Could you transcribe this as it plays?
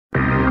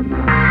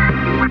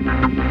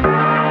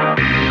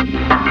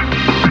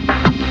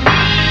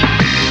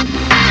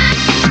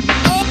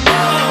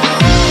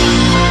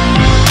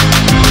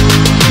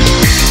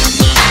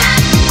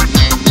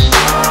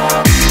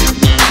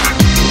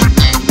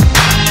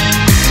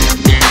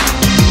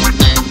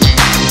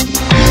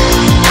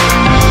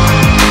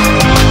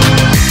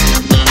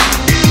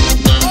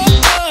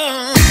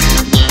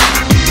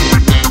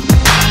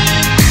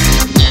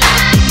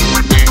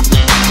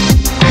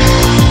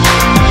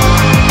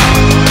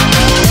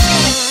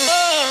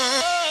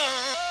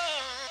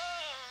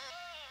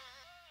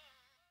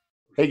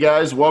Hey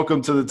guys,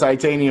 welcome to the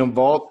Titanium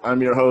Vault.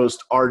 I'm your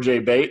host,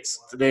 RJ Bates.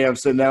 Today I'm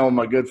sitting down with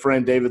my good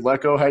friend David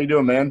Lecko. How you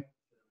doing, man?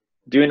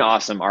 Doing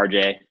awesome,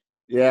 RJ.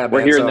 Yeah, We're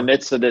man. here in the So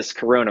midst of this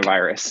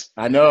coronavirus.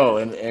 I know,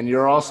 and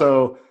you're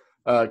also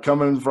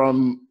coming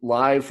from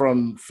live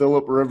from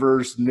Philip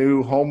Rivers'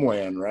 new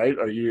homeland, right?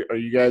 Are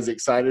you guys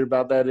excited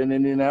about that in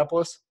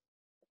Indianapolis?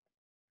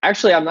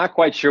 Actually, I'm not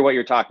quite sure what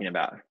you're talking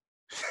about.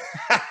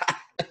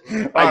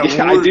 All I right. do,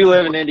 Well, I do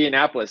live in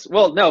Indianapolis.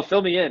 Well, no,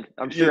 fill me in.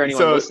 I'm sure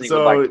anyone so listening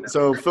would like to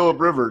so know. so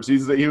Philip Rivers, he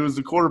was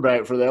the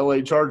quarterback for the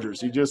LA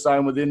Chargers. He just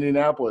signed with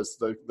Indianapolis,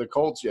 the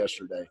Colts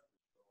yesterday.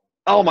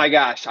 Oh my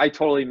gosh, I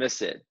totally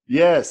missed it.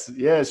 Yes.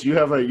 You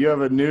have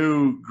a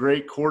new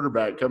great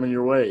quarterback coming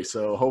your way.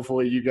 So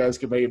hopefully you guys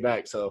can make it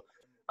back. So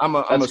I'm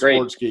a That's great.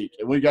 sports geek,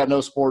 and we got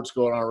no sports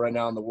going on right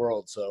now in the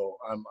world. So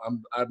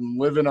I'm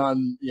living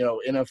on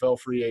NFL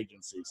free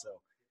agency. So,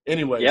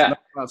 anyways, Yeah, not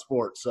about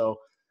sports. So,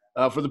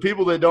 for the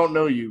people that don't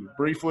know you,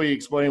 briefly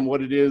explain what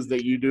it is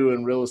that you do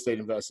in real estate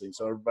investing,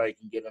 so everybody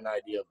can get an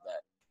idea of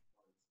that.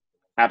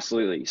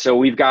 absolutely. So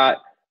we've got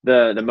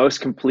the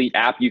most complete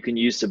app you can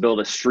use to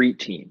build a street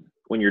team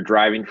when you're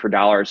driving for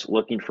dollars,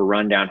 looking for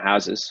rundown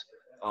houses.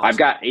 I've Awesome.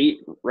 got 8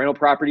 rental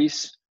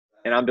properties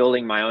and I'm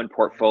building my own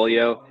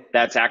portfolio.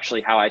 That's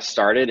actually how I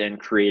started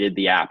and created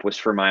the app, was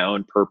for my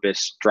own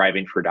purpose,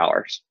 driving for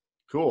dollars.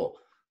 Cool.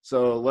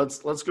 So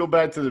let's go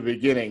back to the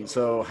beginning.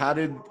 So how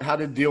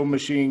did Deal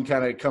Machine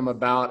kind of come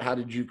about? How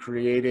did you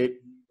create it?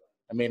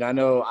 I mean, I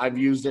know I've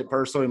used it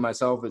personally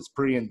myself. It's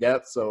pretty in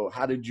depth. So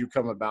how did you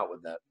come about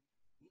with that?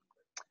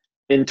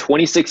 In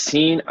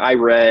 2016, I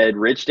read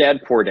Rich Dad,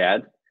 Poor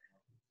Dad.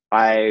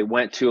 I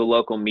went to a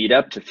local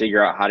meetup to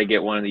figure out how to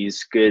get one of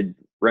these good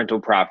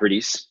rental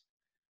properties.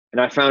 And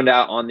I found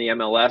out on the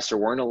MLS there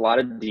weren't a lot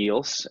of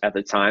deals at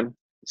the time.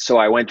 So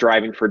I went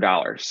driving for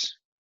dollars.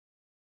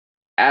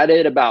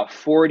 Added about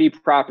 40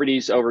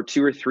 properties over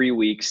 2 or 3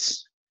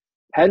 weeks.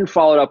 Hadn't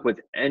followed up with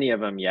any of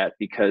them yet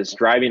because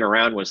driving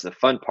around was the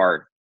fun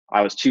part.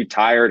 I was too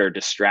tired or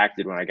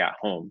distracted when I got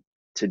home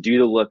to do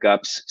the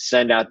lookups,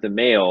 send out the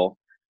mail,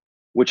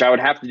 which I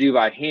would have to do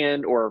by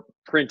hand or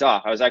print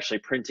off. I was actually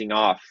printing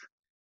off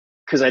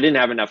because I didn't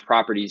have enough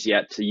properties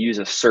yet to use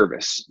a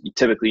service. You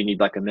typically need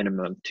like a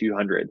minimum of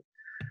 200.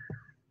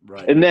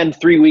 Right. And then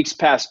 3 weeks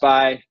passed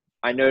by.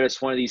 I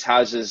noticed one of these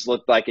houses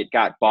looked like it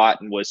got bought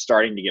and was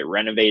starting to get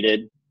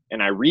renovated.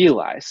 And I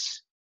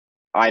realized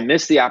I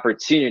missed the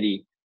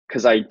opportunity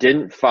because I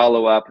didn't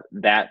follow up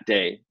that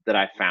day that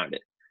I found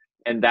it.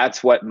 And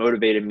that's what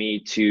motivated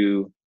me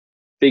to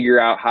figure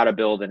out how to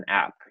build an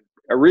app,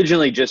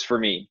 originally just for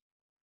me.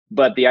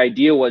 But the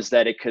idea was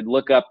that it could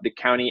look up the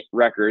county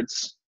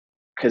records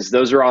because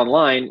those are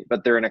online,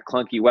 but they're in a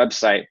clunky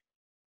website.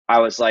 I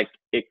was like,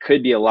 it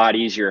could be a lot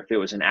easier if it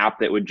was an app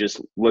that would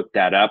just look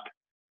that up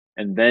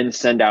and then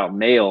send out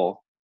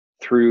mail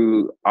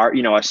through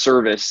a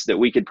service that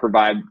we could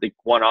provide. The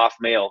one-off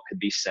mail could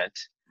be sent.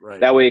 Right.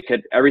 That way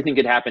everything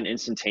could happen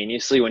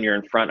instantaneously when you're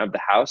in front of the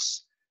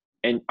house.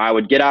 And I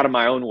would get out of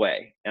my own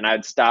way and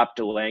I'd stop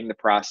delaying the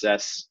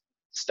process,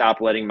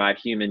 stop letting my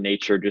human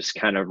nature just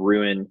kind of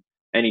ruin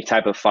any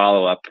type of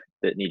follow-up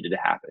that needed to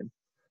happen.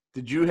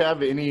 Did you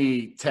have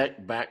any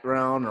tech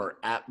background or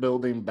app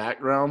building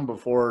background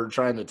before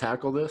trying to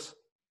tackle this?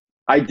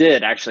 I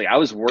did actually. I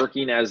was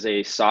working as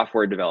a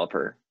software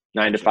developer,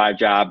 nine to Gotcha. five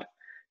job,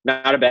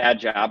 not a bad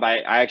job. I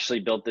actually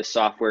built this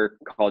software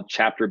called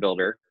Chapter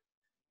Builder.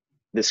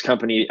 This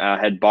company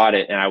had bought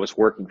it and I was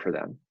working for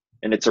them.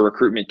 And it's a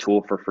recruitment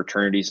tool for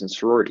fraternities and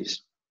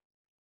sororities.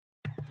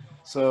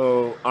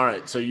 So, all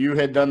right. So you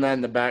had done that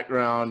in the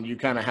background. You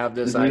kind of have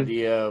this Mm-hmm.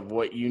 idea of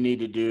what you need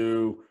to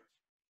do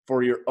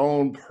for your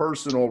own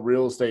personal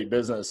real estate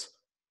business.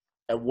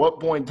 At what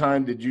point in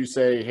time did you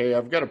say, hey,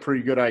 I've got a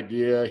pretty good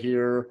idea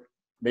here.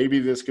 Maybe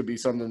this could be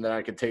something that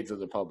I could take to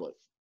the public?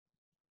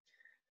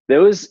 That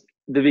was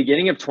the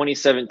beginning of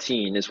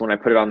 2017 is when I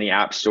put it on the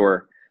App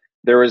Store.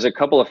 There was a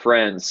couple of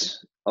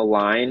friends,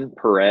 Aline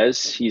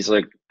Perez, he's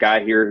a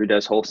guy here who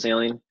does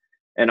wholesaling,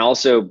 and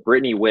also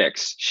Brittany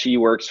Wicks. She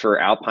works for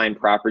Alpine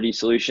Property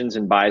Solutions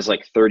and buys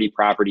like 30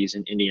 properties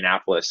in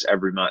Indianapolis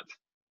every month.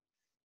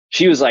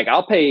 She was like,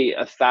 I'll pay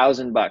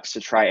 $1,000 to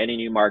try any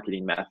new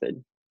marketing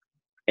method.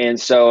 And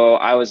so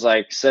I was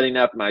like setting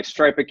up my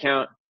Stripe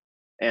account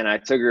and I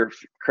took her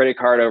credit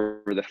card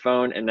over the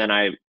phone and then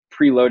I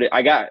preloaded.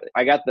 I got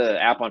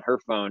the app on her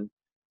phone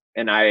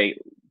and I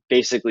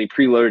basically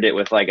preloaded it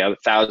with like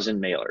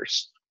 1,000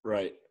 mailers.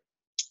 Right.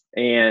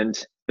 And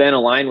then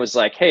Align was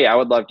like, hey, I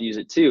would love to use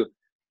it too.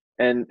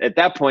 And at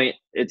that point,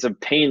 it's a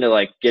pain to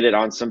like get it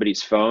on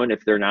somebody's phone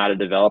if they're not a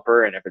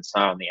developer and if it's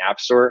not on the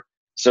App Store.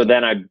 So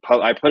then I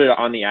put it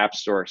on the App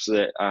Store so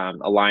that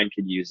Align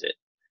could use it.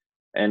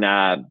 And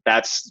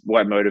that's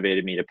what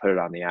motivated me to put it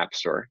on the App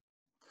Store.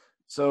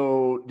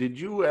 So did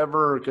you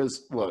ever,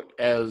 because look,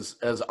 as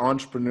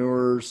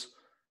entrepreneurs,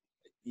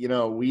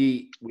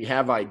 we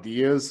have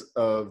ideas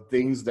of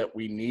things that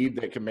we need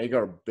that can make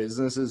our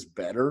businesses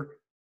better.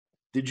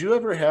 Did you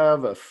ever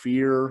have a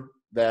fear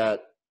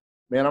that,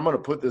 man, I'm going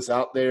to put this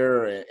out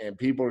there and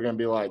people are going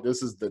to be like,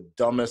 this is the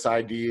dumbest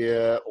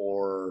idea,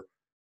 or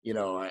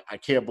I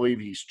can't believe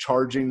he's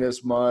charging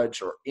this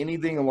much or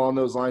anything along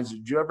those lines.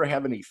 Did you ever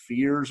have any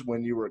fears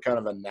when you were kind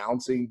of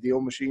announcing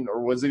Deal Machine,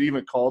 or was it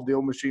even called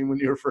Deal Machine when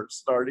you were first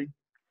starting?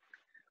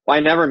 Well, I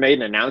never made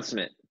an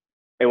announcement.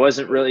 It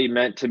wasn't really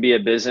meant to be a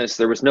business.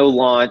 There was no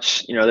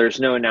launch, there's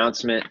no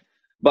announcement.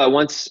 But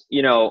once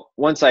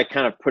I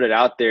kind of put it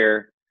out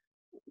there,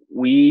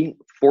 we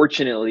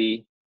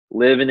fortunately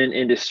live in an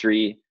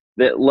industry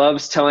that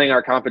loves telling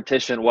our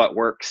competition what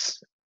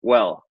works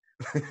well.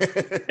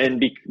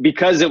 And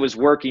because it was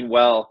working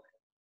well,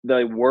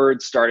 the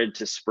word started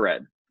to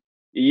spread.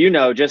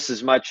 Just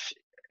as much.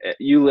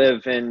 You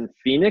live in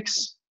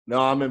Phoenix?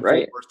 No, I'm in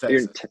right? Fort Worth, Texas.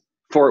 You're in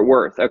Fort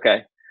Worth,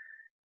 okay.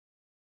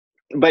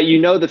 But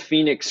the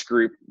Phoenix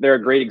group, they're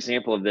a great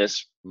example of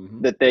this,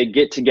 that they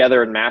get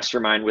together and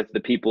mastermind with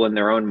the people in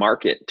their own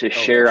market to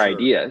share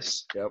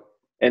ideas. Yep.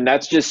 And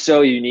that's just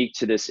so unique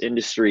to this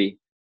industry.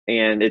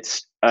 And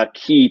it's a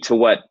key to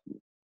what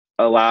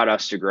allowed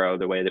us to grow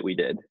the way that we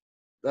did.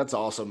 That's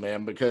awesome,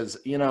 man, because,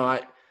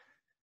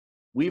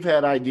 we've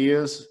had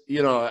ideas,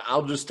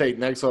 I'll just take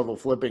Next Level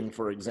Flipping,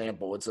 for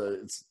example.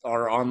 It's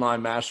our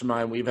online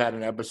mastermind. We've had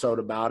an episode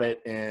about it,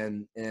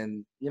 and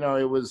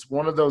it was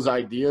one of those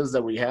ideas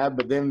that we had,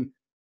 but then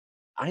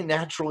I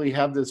naturally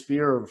have this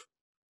fear of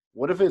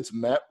what if it's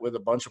met with a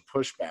bunch of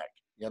pushback,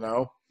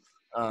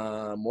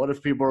 what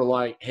if people are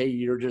like, hey,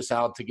 you're just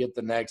out to get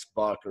the next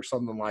buck or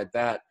something like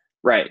that.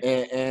 Right.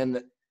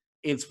 And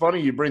it's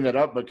funny you bring that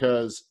up,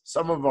 because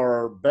some of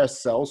our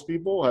best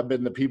salespeople have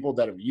been the people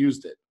that have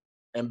used it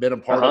and been a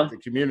part of the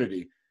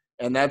community.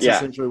 And that's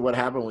essentially what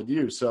happened with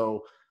you.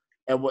 So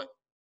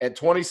at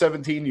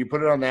 2017, you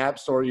put it on the App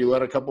Store, you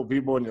let a couple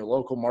people in your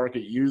local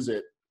market use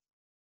it.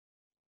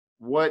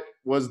 What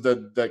was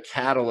the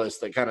catalyst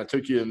that kind of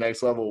took you to the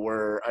next level,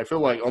 where I feel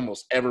like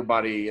almost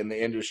everybody in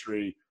the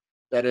industry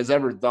that has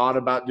ever thought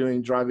about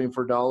doing driving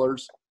for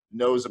dollars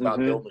knows about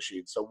Deal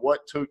Machine? So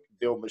what took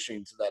Deal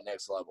Machine to that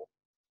next level?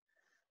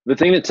 The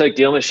thing that took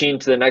Deal Machine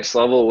to the next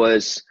level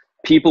was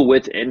people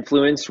with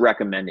influence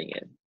recommending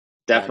it.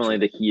 Definitely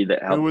the key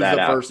that helped that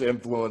out. Who was the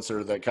first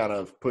influencer that kind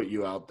of put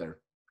you out there?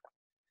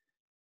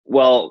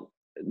 Well,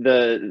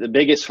 the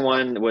biggest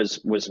one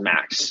was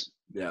Max.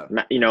 Yeah.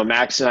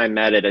 Max and I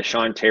met at a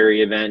Sean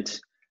Terry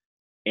event,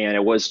 and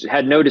it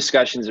had no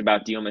discussions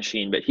about Deal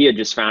Machine, but he had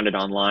just found it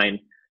online,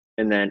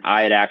 and then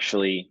I had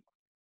actually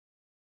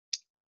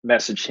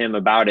messaged him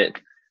about it. I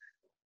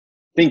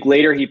think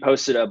later he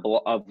posted a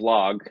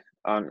vlog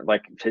on,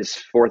 like, his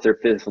 4th or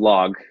 5th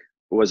vlog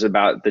was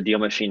about the Deal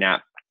Machine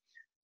app.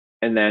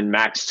 And then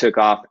Max took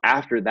off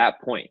after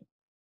that point.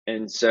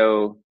 And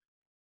so,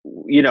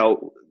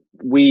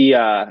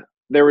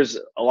 there was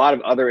a lot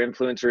of other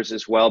influencers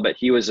as well, but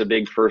he was a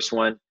big first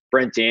one.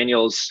 Brent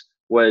Daniels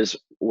was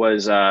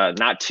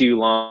not too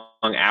long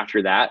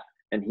after that.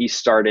 And he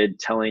started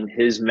telling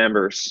his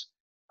members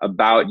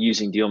about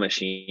using Deal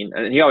Machine.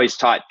 And he always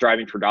taught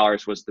driving for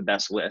dollars was the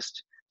best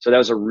list. So that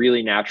was a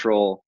really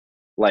natural,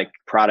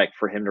 product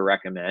for him to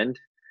recommend.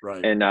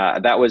 Right. And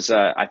that was,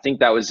 I think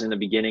that was in the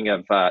beginning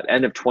of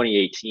end of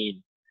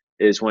 2018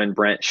 is when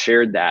Brent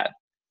shared that.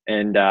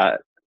 And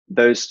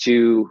those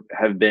two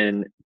have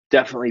been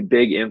definitely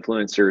big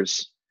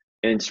influencers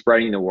in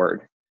spreading the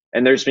word.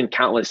 And there's been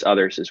countless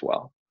others as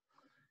well.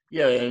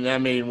 Yeah. And I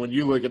mean, when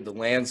you look at the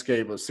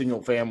landscape of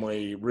single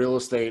family real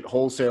estate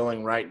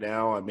wholesaling right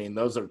now, I mean,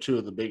 those are two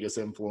of the biggest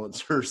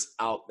influencers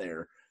out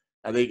there.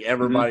 I think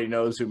everybody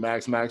knows who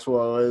Max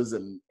Maxwell is,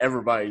 and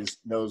everybody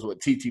knows what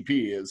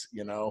TTP is,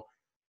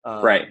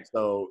 Right.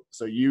 So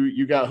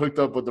you got hooked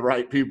up with the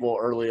right people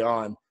early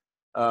on.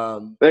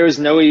 There was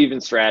no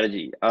even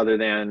strategy other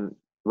than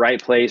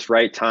right place,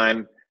 right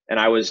time. And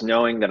I was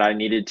knowing that I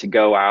needed to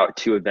go out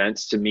to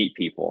events to meet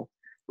people.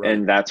 Right.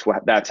 And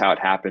that's how it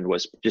happened,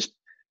 was just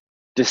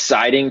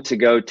deciding to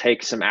go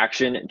take some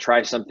action and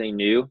try something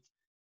new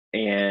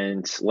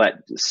and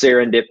let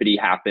serendipity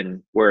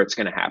happen where it's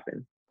going to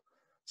happen.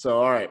 So,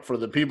 all right, for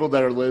the people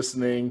that are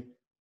listening,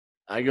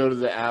 I go to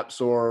the App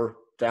Store,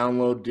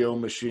 download Deal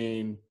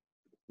Machine.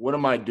 What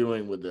am I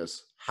doing with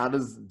this? How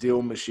does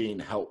Deal Machine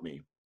help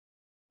me?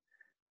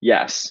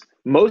 Yes.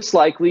 Most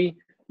likely,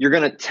 you're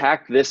going to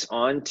tack this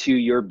onto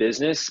your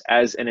business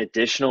as an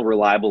additional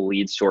reliable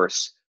lead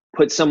source.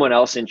 Put someone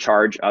else in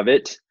charge of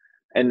it,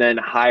 and then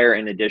hire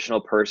an additional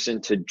person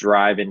to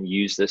drive and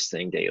use this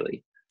thing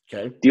daily.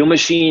 Okay. Deal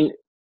Machine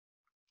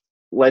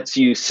lets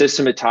you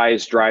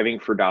systematize driving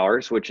for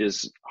dollars, which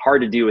is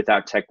hard to do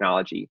without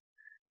technology.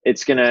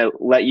 It's going to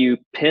let you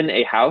pin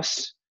a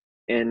house,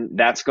 and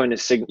that's going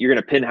to you're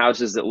going to pin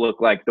houses that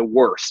look like the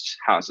worst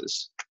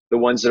houses, the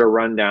ones that are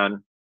run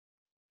down,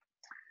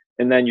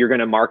 and then you're going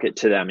to market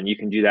to them, and you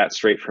can do that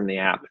straight from the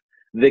app.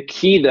 The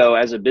key, though,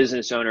 as a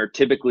business owner,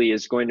 typically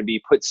is going to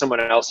be put someone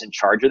else in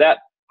charge of that.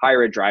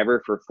 Hire a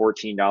driver for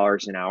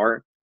 $14 an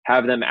hour,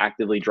 have them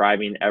actively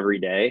driving every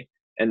day.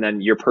 And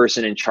then your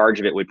person in charge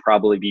of it would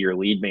probably be your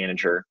lead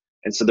manager.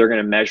 And so they're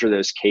going to measure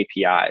those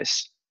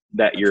KPIs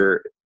that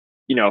you're,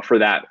 for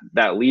that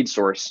lead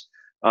source.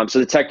 So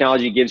the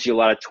technology gives you a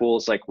lot of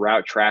tools like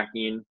route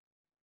tracking,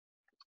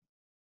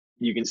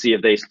 You can see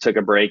if they took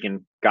a break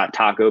and got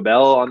Taco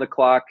Bell on the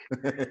clock,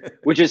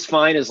 which is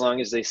fine as long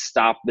as they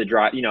stop the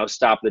drive,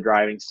 stop the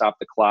driving, stop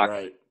the clock.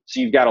 Right. So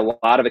you've got a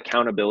lot of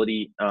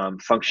accountability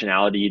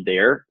functionality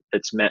there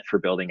that's meant for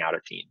building out a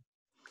team.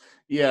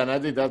 Yeah, and I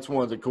think that's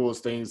one of the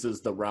coolest things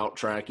is the route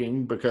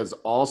tracking, because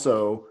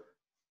also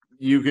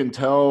you can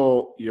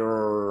tell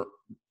your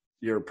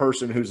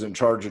person who's in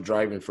charge of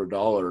driving for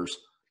dollars,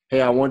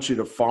 hey, I want you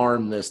to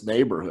farm this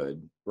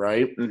neighborhood,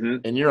 right? Mm-hmm.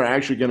 And you're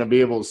actually going to be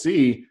able to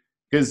see,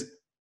 because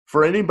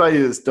for anybody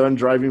that's done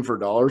driving for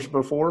dollars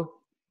before,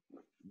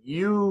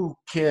 you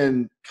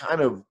can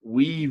kind of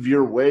weave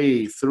your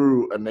way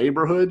through a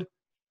neighborhood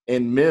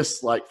and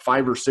miss like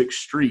 5 or 6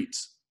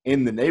 streets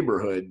in the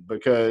neighborhood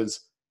because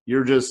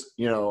you're just,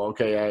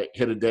 okay, I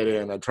hit a dead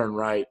end, I turn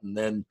right, and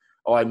then,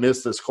 oh, I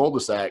missed this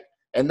cul-de-sac.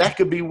 And that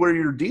could be where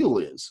your deal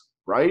is,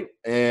 right?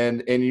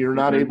 And you're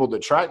not Mm-hmm. able to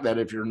track that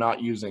if you're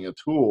not using a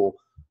tool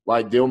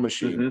like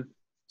DealMachine. Mm-hmm.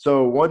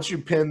 So once you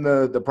pin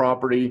the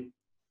property,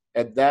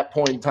 at that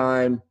point in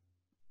time,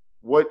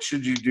 what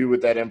should you do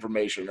with that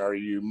information? Are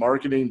you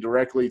marketing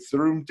directly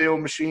through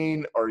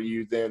DealMachine? Are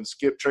you then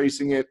skip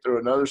tracing it through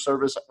another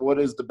service? What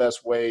is the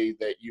best way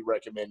that you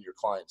recommend your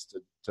clients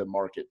to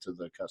market to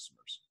the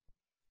customers?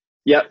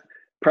 Yep.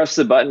 Press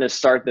the button to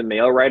start the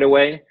mail right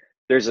away.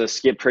 There's a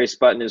skip trace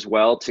button as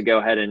well to go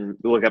ahead and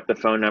look up the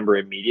phone number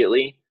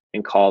immediately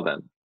and call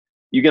them.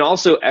 You can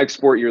also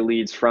export your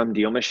leads from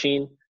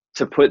DealMachine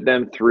to put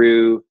them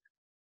through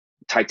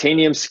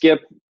Titanium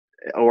Skip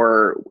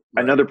or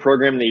another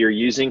program that you're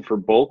using for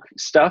bulk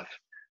stuff.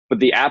 But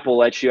the app will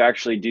let you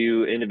actually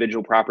do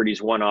individual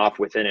properties one-off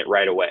within it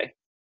right away.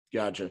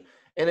 Gotcha.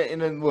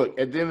 And then look,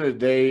 at the end of the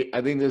day,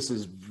 I think this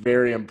is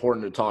very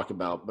important to talk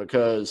about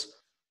because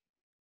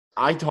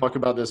I talk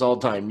about this all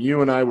the time.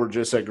 You and I were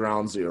just at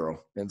Ground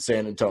Zero in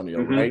San Antonio,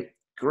 Mm-hmm. right?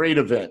 Great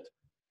event.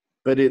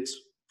 But it's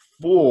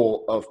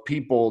full of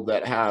people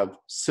that have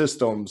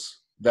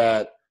systems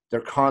that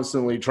they're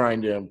constantly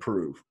trying to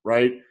improve,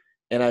 right?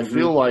 And I Mm-hmm.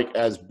 feel like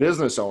as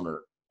business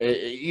owner,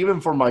 even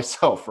for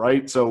myself,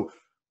 right? So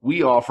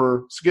we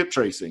offer skip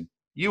tracing.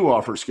 You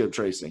offer skip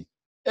tracing.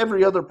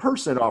 Every other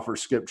person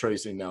offers skip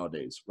tracing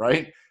nowadays,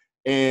 right?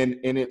 And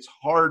it's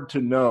hard to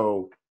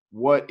know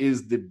what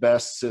is the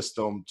best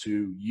system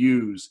to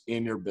use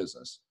in your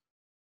business.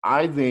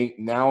 I think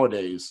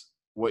nowadays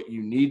what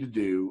you need to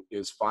do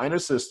is find a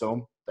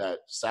system that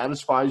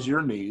satisfies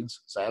your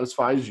needs,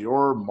 satisfies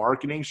your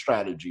marketing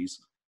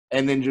strategies,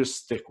 and then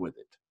just stick with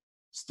it.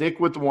 Stick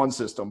with the one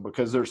system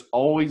because there's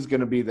always going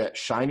to be that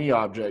shiny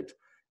object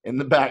in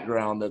the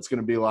background that's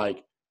going to be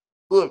like,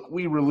 look,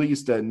 we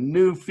released a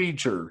new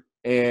feature.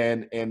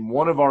 And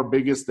one of our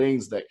biggest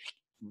things that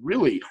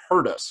really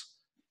hurt us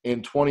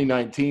in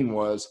 2019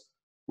 was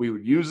we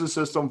would use the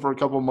system for a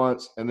couple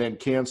months and then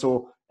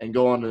cancel and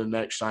go on to the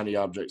next shiny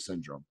object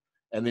syndrome,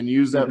 and then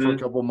use that for a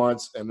couple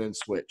months and then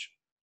switch.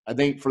 I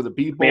think for the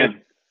people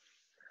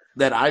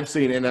that I've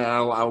seen, and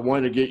I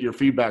wanted to get your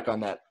feedback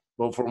on that,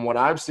 but from what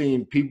I've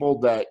seen, people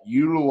that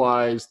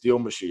utilize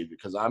DealMachine,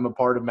 because I'm a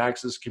part of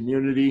Max's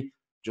community,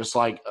 just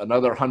like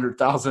another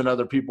 100,000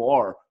 other people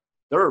are,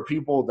 there are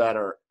people that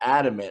are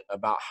adamant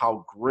about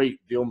how great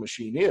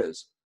DealMachine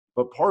is.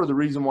 But part of the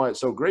reason why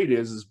it's so great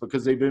is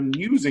because they've been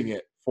using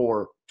it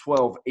for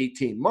 12,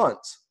 18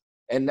 months,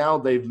 and now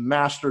they've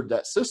mastered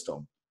that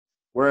system.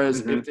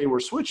 Whereas if they were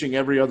switching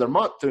every other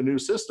month to a new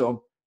system,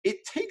 it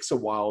takes a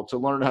while to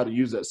learn how to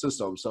use that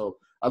system. So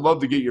I'd love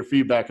to get your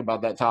feedback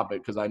about that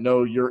topic because I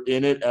know you're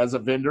in it as a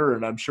vendor,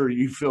 and I'm sure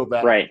you feel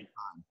that. Right.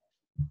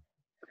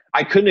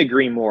 I couldn't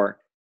agree more.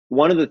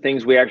 One of the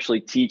things we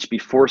actually teach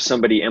before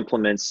somebody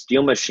implements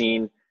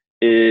DealMachine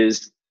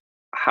is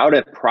how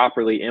to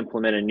properly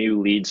implement a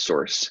new lead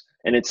source.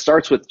 And it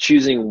starts with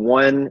choosing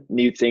one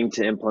new thing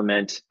to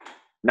implement,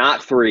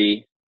 not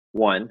 3,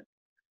 1.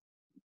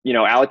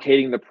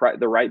 Allocating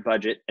the right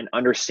budget and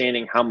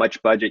understanding how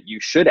much budget you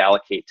should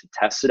allocate to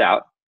test it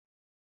out.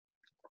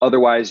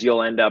 Otherwise,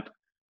 you'll end up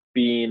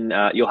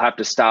you'll have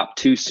to stop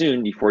too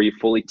soon before you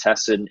fully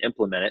test it and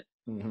implement it.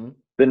 Mm-hmm.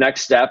 The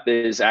next step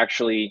is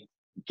actually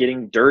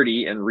getting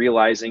dirty and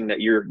realizing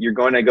that you're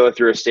going to go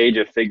through a stage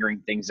of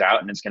figuring things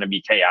out and it's going to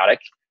be chaotic,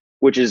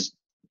 which is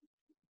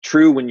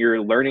true when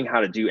you're learning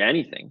how to do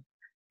anything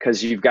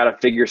because you've got to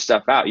figure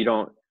stuff out.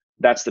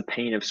 That's the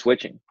pain of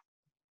switching.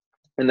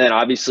 And then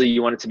obviously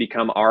you want it to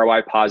become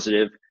ROI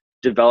positive,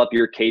 develop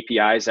your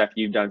KPIs after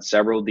you've done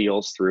several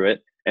deals through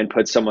it and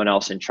put someone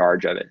else in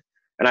charge of it.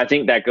 And I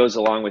think that goes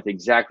along with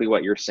exactly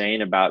what you're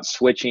saying about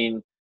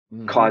switching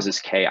causes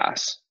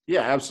chaos.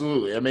 Yeah,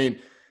 absolutely. I mean,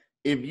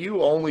 if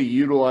you only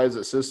utilize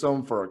a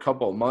system for a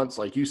couple of months,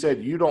 like you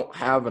said, you don't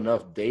have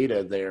enough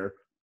data there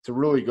to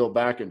really go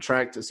back and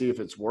track to see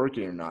if it's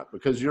working or not,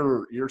 because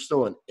you're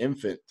still an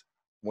infant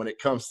when it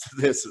comes to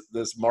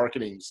this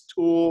marketing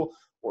tool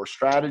or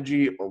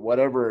strategy or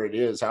whatever it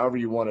is, however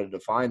you want to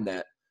define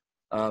that.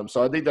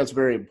 So I think that's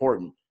very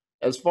important.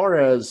 As far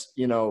as,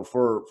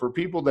 for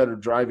people that are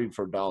driving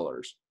for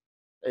dollars,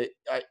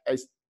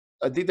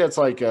 I think that's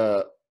like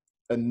a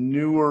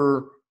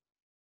newer,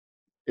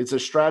 it's a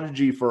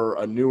strategy for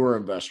a newer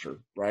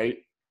investor, right?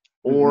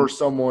 or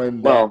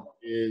someone that Well,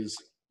 is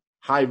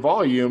high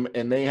volume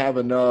and they have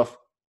enough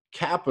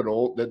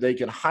capital that they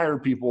can hire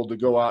people to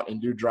go out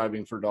and do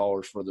driving for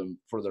dollars for them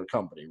for their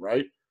company,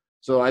 right?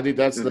 So I think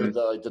that's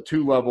the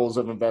two levels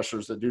of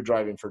investors that do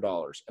driving for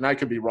dollars. And I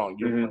could be wrong.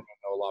 You're going to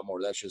know a lot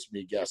more. That's just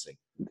me guessing.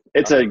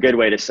 it's a good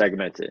way to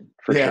segment it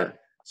for sure.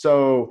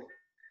 So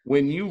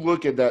when you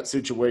look at that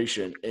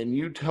situation and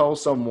you tell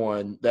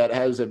someone that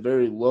has a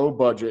very low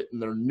budget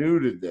and they're new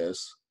to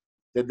this,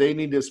 that they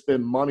need to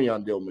spend money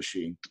on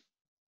DealMachine,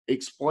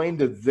 explain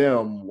to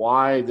them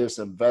why this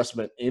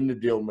investment in the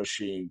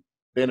DealMachine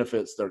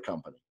benefits their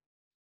company.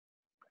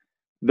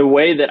 The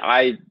way that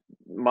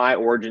my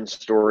origin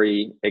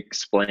story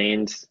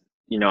explained,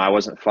 I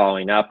wasn't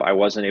following up. I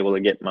wasn't able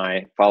to get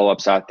my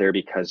follow-ups out there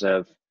because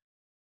of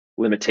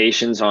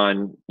limitations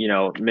on,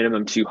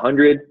 minimum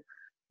 200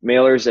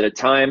 mailers at a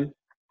time.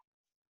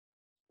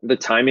 The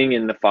timing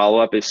and the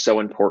follow-up is so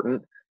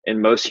important, and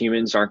most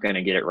humans aren't going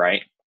to get it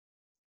right.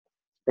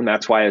 And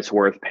that's why it's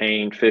worth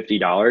paying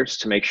 $50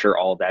 to make sure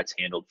all of that's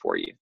handled for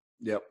you.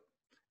 Yep.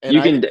 And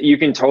you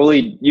can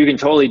totally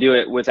do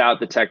it without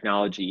the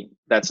technology.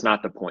 That's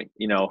not the point.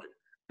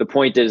 The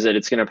point is that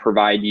it's going to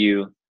provide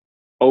you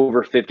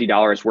over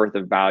 $50 worth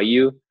of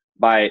value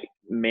by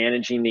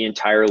managing the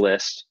entire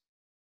list,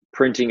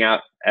 printing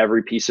out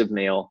every piece of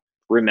mail,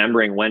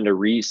 remembering when to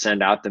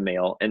resend out the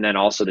mail, and then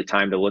also the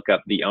time to look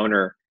up the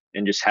owner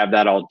and just have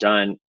that all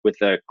done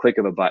with a click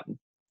of a button.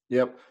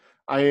 Yep.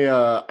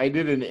 I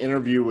did an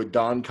interview with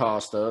Don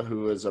Costa,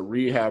 who is a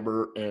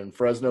rehabber in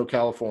Fresno,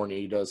 California.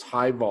 He does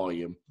high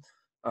volume.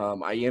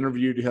 I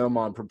interviewed him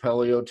on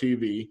Propelio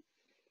TV,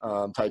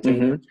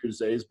 Titanium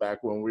Tuesdays, back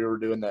when we were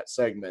doing that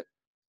segment.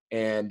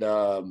 And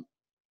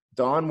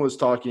Don was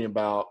talking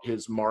about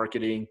his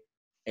marketing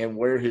and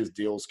where his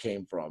deals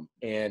came from.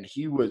 And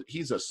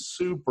he's a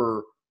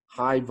super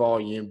high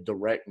volume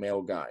direct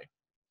mail guy.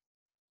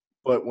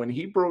 But when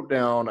he broke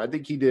down, I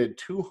think he did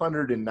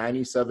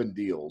 297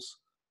 deals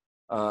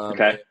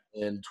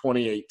in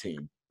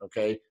 2018.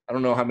 Okay. I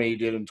don't know how many he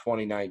did in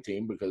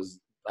 2019 because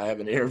I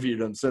haven't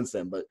interviewed him since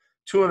then, but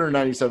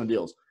 297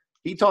 deals.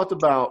 He talked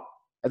about,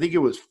 I think it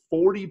was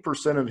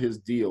 40% of his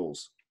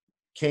deals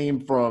came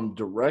from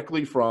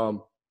directly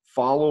from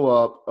follow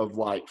up of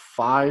like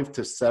 5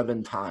 to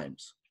 7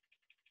 times.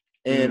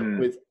 And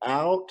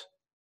without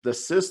the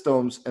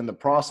systems and the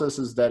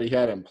processes that he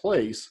had in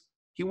place,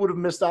 he would have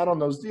missed out on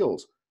those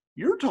deals.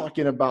 You're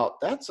talking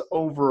about that's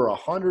over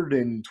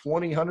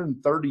 120,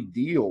 130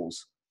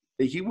 deals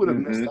that he would have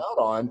missed out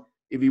on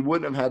if he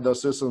wouldn't have had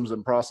those systems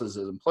and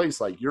processes in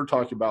place like you're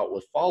talking about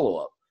with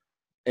follow-up.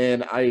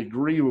 And I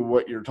agree with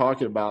what you're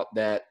talking about,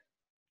 that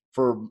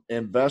for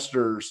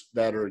investors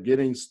that are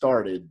getting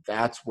started,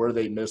 that's where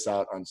they miss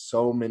out on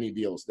so many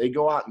deals. They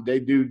go out and they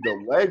do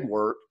the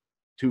legwork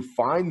to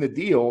find the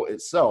deal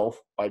itself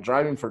by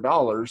driving for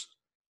dollars,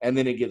 and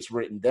then it gets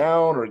written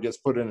down or it gets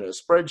put in a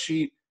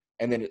spreadsheet,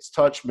 and then it's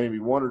touched maybe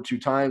 1 or 2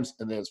 times,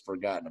 and then it's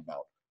forgotten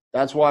about.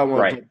 That's why I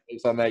wanted to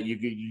focus on that.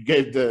 You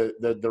gave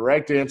the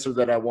direct answer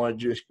that I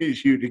wanted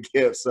you to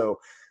give. So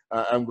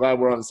I'm glad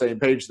we're on the same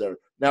page there.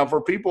 Now,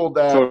 for people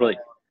that are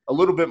a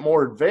little bit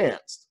more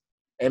advanced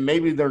and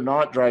maybe they're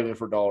not driving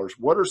for dollars,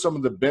 what are some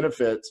of the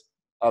benefits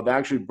of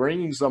actually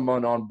bringing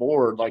someone on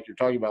board, like you're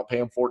talking about,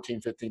 paying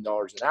 $14, $15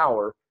 an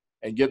hour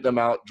and get them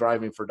out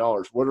driving for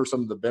dollars? What are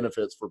some of the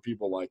benefits for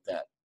people like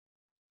that?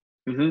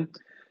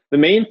 The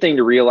main thing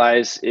to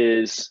realize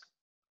is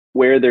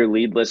where their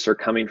lead lists are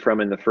coming from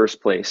in the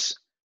first place.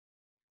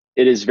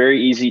 It is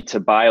very easy to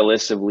buy a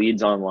list of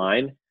leads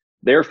online.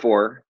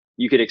 Therefore,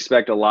 you could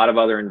expect a lot of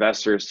other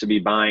investors to be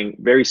buying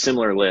very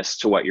similar lists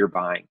to what you're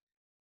buying.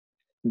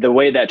 The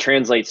way that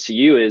translates to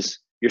you is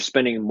you're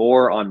spending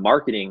more on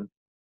marketing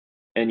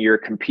and you're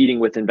competing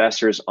with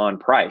investors on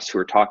price who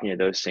are talking to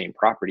those same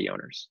property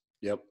owners.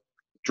 Yep.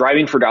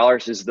 Driving for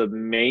dollars is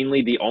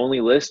mainly the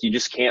only list you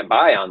just can't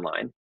buy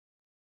online.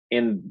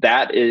 And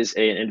that is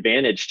an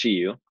advantage to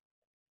you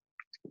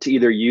to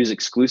either use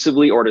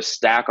exclusively or to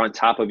stack on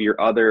top of your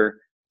other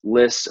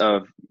lists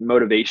of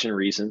motivation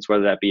reasons,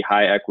 whether that be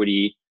high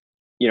equity,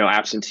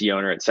 absentee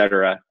owner, et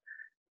cetera.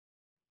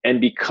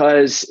 And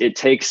because it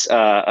takes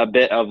a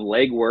bit of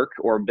legwork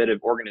or a bit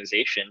of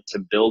organization to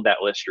build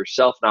that list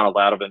yourself, not a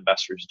lot of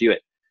investors do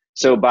it.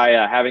 So by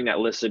having that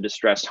list of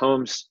distressed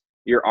homes,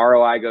 your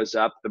ROI goes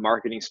up, the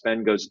marketing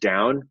spend goes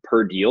down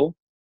per deal.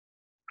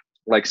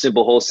 Like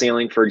Simple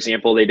Wholesaling, for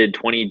example, they did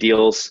 20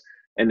 deals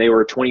and they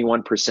were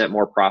 21%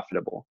 more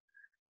profitable.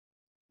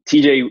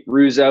 TJ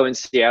Russo in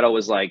Seattle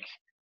was like,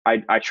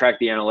 I track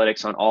the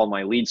analytics on all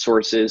my lead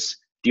sources.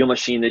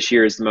 DealMachine this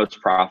year is the most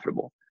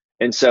profitable.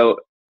 And so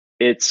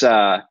it's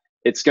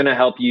going to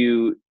help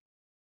you.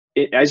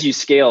 As you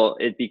scale,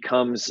 it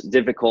becomes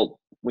difficult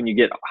when you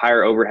get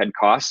higher overhead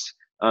costs,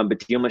 but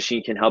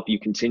DealMachine can help you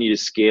continue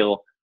to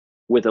scale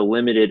with a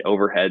limited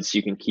overhead so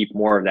you can keep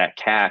more of that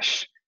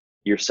cash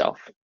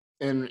yourself.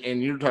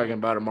 And you're talking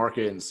about a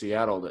market in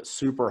Seattle that's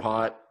super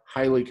hot,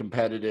 highly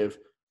competitive,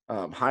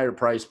 higher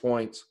price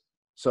points.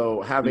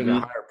 So having a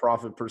higher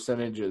profit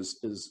percentage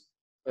is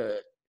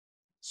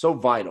so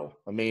vital.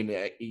 I mean,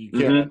 you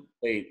can't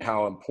state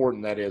how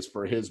important that is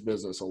for his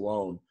business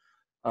alone.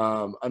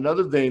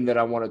 Another thing that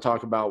I want to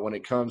talk about when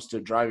it comes to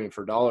driving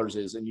for dollars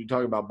is, and you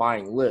talk about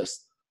buying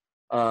lists,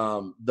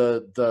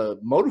 the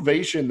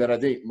motivation that I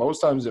think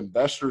most times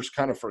investors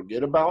kind of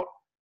forget about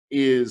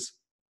is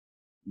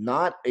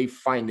not a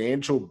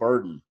financial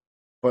burden,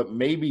 but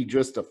maybe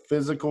just a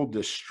physical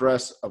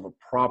distress of a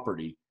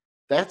property.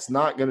 That's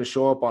not going to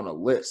show up on a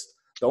list.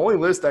 The only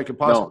list that could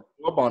possibly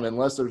show up on,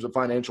 unless there's a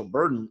financial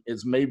burden,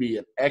 is maybe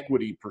an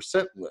equity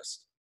percent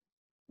list,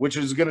 which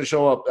is going to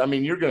show up. I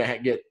mean, you're going to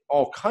get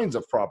all kinds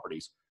of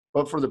properties.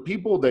 But for the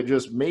people that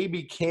just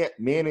maybe can't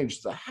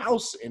manage the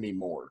house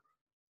anymore,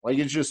 like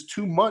it's just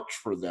too much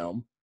for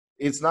them,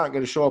 it's not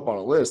going to show up on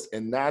a list.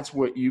 And that's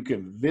what you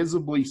can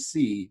physically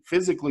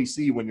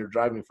see when you're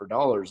driving for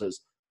dollars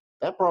is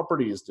that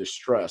property is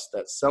distressed.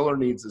 That seller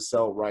needs to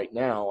sell right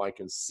now. I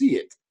can see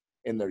it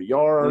in their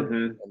yard,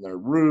 in their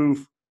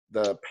roof,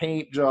 the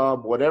paint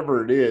job,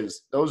 whatever it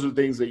is. Those are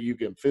things that you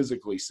can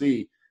physically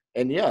see.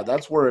 And yeah,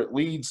 that's where it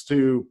leads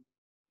to,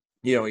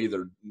 you know,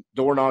 either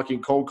door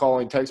knocking, cold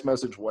calling, text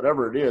message,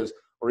 whatever it is,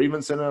 or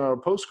even sending out a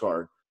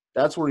postcard.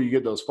 That's where you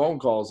get those phone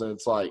calls and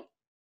it's like,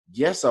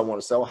 yes, I want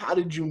to sell. How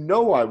did you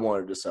know I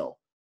wanted to sell?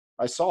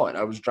 I saw it.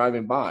 I was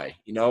driving by,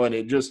 you know, and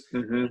it just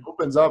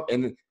opens up.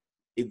 And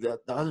the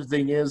other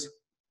thing is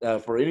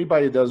for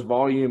anybody that does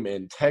volume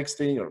in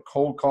texting or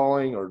cold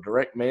calling or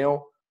direct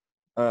mail,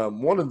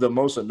 one of the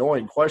most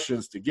annoying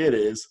questions to get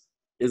is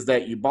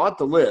that you bought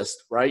the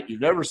list, right?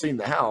 You've never seen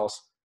the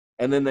house.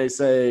 And then they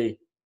say,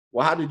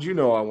 well, how did you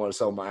know I want to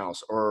sell my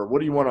house? Or what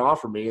do you want to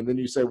offer me? And then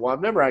you say, well,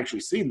 I've never actually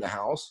seen the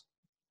house.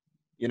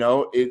 You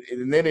know,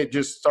 and then it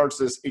just starts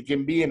it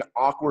can be an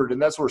awkward,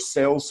 and that's where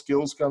sales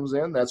skills comes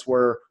in. That's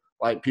where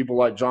like people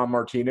like John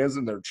Martinez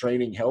and their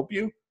training help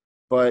you.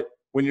 But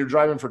when you're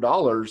driving for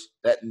dollars,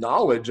 that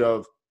knowledge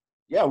of,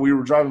 yeah, we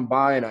were driving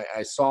by and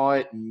I saw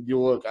it and you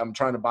look, I'm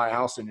trying to buy a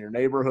house in your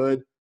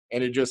neighborhood,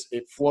 and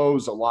it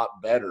flows a lot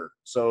better.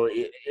 So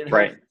it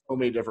helps in so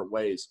many different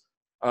ways.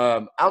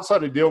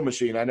 Outside of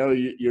DealMachine, I know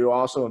you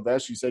also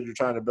invest. You said you're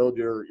trying to build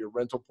your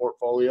rental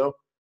portfolio.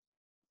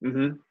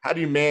 How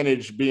do you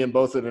manage being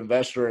both an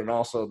investor and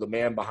also the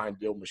man behind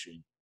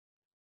DealMachine?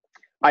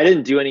 I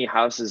didn't do any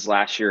houses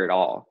last year at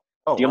all.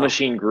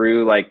 DealMachine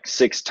grew like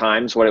 6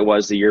 times what it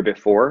was the year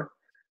before.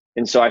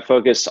 And so I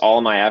focused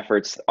all my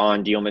efforts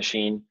on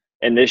DealMachine.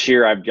 And this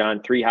year I've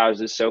done 3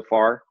 houses so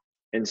far.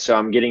 And so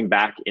I'm getting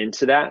back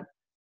into that.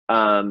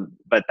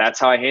 But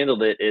that's how I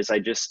handled it is I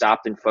just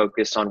stopped and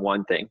focused on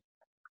one thing.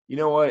 You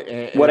know what?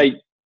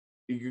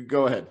 You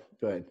go ahead.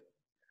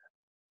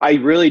 I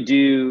really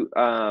do.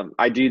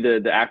 I do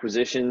the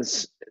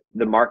acquisitions,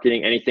 the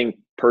marketing, anything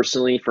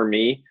personally for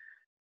me,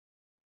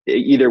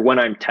 either when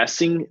I'm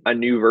testing a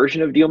new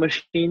version of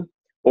DealMachine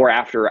or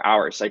after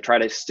hours. I try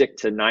to stick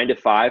to 9 to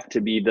 5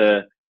 to be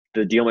the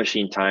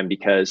DealMachine time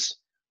because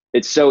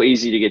it's so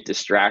easy to get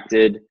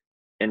distracted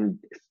and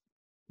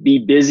be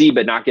busy,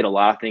 but not get a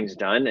lot of things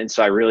done. And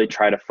so I really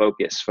try to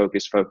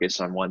focus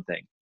on one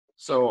thing.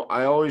 So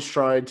I always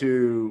try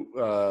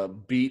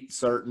to beat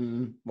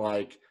certain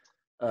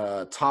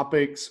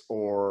topics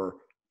or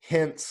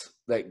hints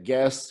that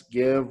guests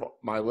give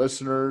my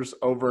listeners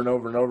over and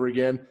over and over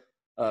again.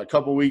 A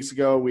couple weeks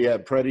ago, we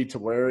had Preddy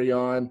Tawari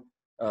on.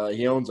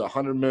 He owns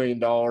 $100 million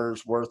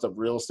worth of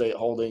real estate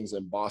holdings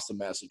in Boston,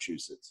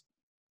 Massachusetts.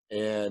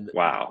 And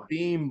the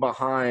theme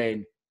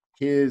behind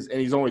and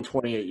he's only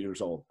 28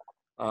 years old.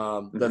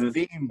 The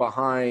theme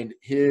behind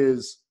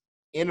his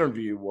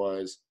interview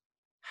was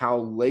how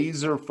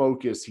laser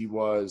focused he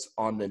was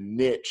on the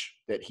niche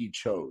that he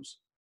chose.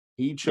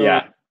 He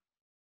chose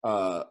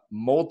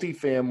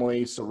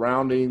multifamily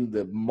surrounding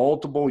the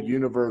multiple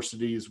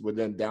universities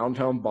within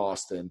downtown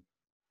Boston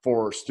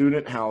for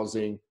student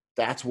housing.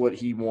 That's what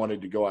he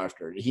wanted to go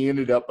after. He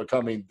ended up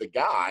becoming the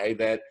guy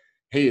that,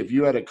 hey, if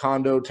you had a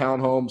condo,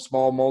 townhome,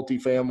 small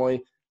multifamily,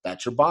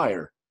 that's your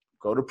buyer.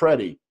 Go to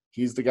Preddy.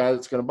 He's the guy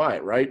that's going to buy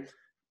it, right?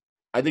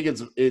 I think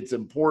it's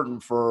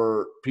important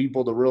for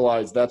people to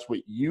realize that's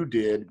what you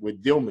did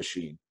with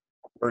DealMachine,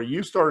 where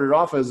you started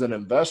off as an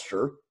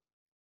investor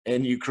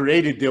and you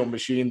created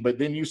DealMachine, but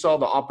then you saw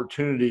the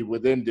opportunity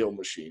within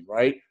DealMachine,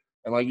 right?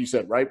 And like you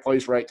said, right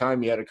place, right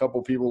time. You had a couple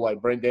of people like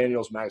Brent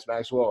Daniels, Max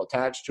Maxwell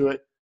attached to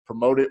it,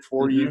 promote it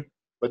for you.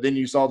 But then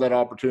you saw that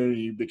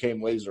opportunity, you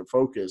became laser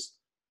focused.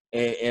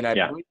 And I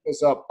bring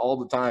this up all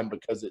the time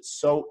because it's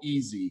so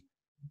easy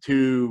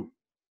to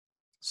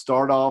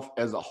start off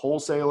as a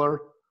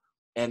wholesaler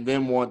and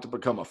then want to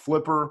become a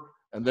flipper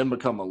and then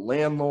become a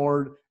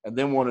landlord and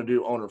then want to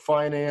do owner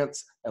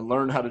finance and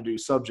learn how to do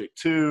subject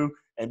to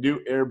and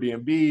do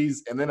Airbnbs.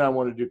 And then I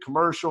want to do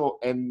commercial,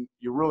 and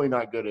you're really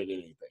not good at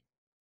anything.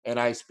 And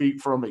I speak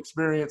from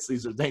experience.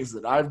 These are things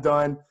that I've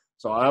done.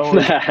 So I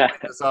always bring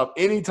this up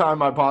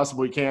anytime I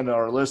possibly can to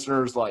our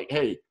listeners, like,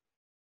 hey,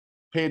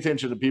 pay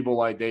attention to people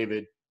like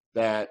David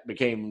that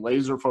became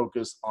laser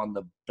focused on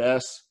the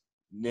best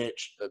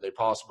niche that they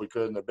possibly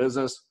could in their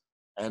business.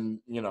 And,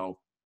 you know,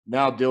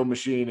 now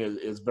DealMachine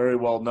is very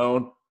well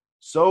known,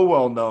 so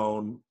well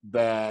known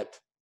that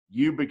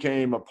you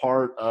became a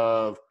part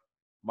of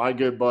my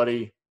good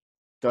buddy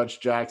Dutch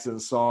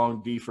Jackson's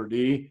song D for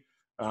D.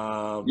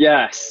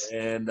 Yes.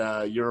 And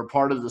you're a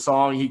part of the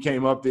song. He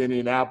came up to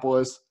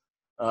Indianapolis,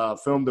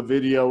 filmed a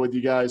video with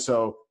you guys.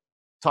 So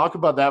talk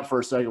about that for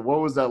a second.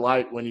 What was that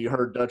like when you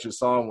heard Dutch's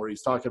song where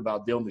he's talking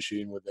about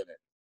DealMachine within it?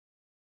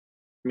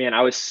 Man,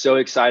 I was so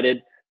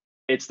excited.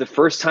 It's the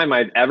first time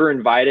I've ever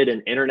invited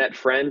an internet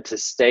friend to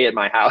stay at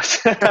my house.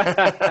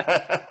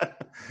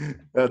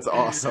 That's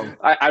awesome.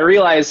 I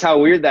realized how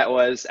weird that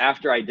was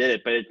after I did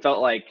it, but it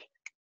felt like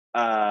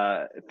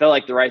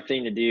the right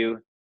thing to do,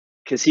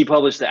 because he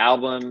published the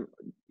album.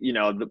 You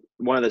know,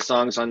 one of the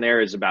songs on there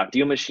is about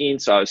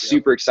DealMachine, so I was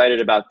super excited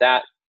about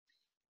that.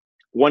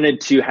 Wanted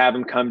to have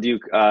him come do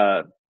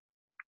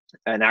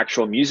an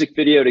actual music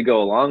video to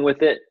go along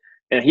with it,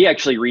 and he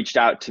actually reached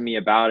out to me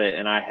about it,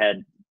 and I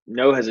had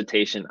no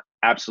hesitation.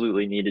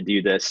 Absolutely need to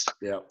do this.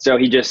 Yeah. So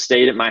he just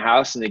stayed at my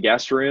house in the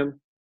guest room,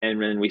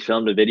 and then we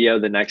filmed a video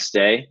the next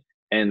day,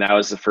 and that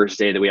was the first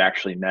day that we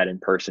actually met in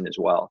person as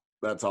well.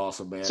 That's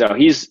awesome, man. So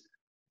he's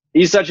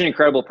such an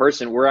incredible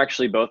person. We're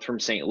actually both from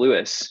St.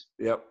 Louis.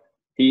 Yep.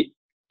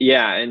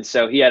 And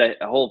so he had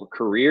a whole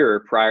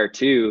career prior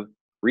to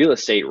real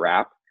estate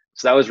rap.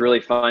 So that was really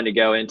fun to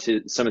go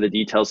into some of the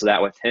details of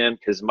that with him,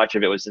 because much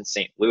of it was in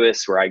St.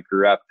 Louis where I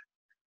grew up.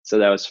 So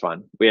that was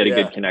fun. We had a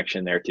good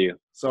connection there too.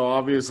 So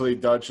obviously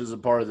Dutch is a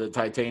part of the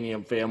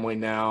Titanium family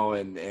now,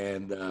 and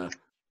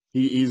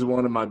he's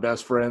one of my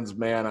best friends,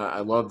 man. I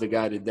love the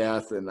guy to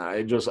death, and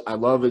I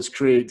love his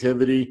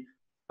creativity.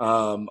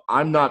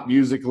 I'm not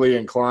musically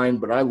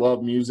inclined, but I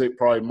love music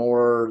probably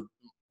more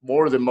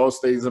than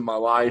most things in my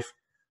life.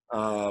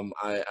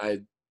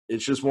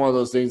 It's just one of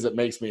those things that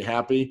makes me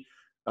happy.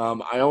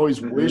 I always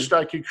wished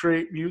I could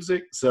create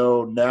music,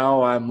 so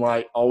now I'm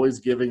like always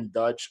giving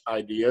Dutch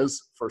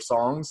ideas for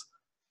songs,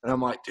 and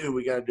I'm like, dude,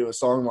 we got to do a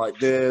song like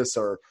this,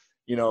 or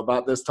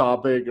about this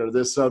topic or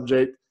this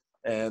subject.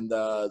 And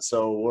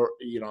so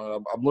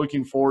I'm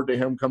looking forward to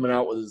him coming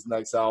out with his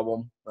next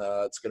album.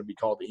 It's going to be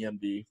called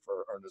EMD,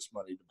 for Earnest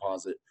Money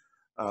Deposit.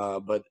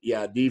 But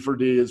yeah, D for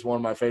D is one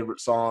of my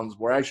favorite songs.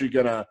 We're actually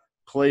going to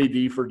play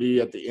D for D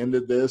at the end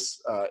of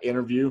this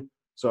interview,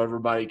 so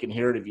everybody can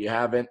hear it if you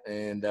haven't.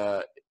 And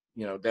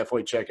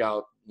definitely check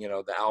out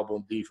the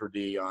album D for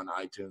D on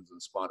iTunes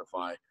and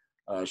Spotify.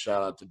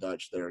 Shout out to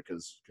Dutch there,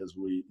 because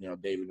we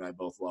David and I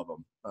both love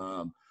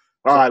him.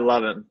 I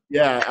love him.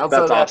 Yeah, outside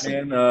That's of that,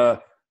 awesome. man.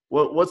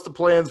 What's the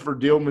plans for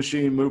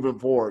DealMachine moving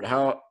forward?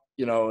 How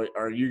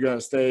are you going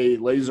to stay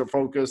laser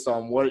focused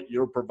on what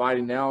you're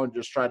providing now and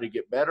just try to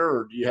get better,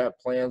 or do you have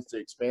plans to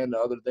expand to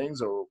other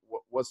things, or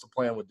what's the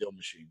plan with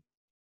DealMachine?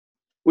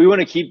 We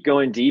want to keep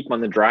going deep on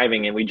the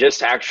driving, and we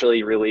just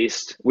actually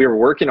we were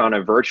working on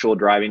a virtual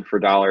driving for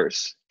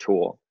dollars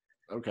tool.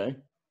 Okay.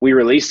 We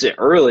released it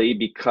early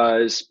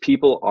because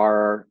people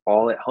are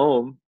all at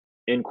home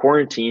in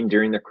quarantine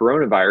during the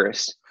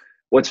coronavirus.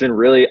 What's been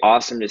really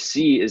awesome to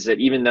see is that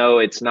even though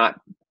it's not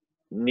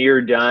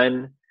near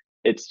done,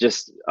 it's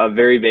just a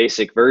very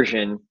basic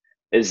version,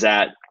 is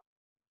that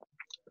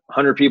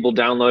 100 people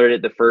downloaded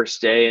it the first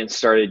day and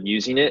started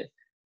using it.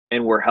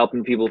 And we're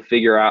helping people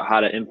figure out how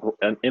to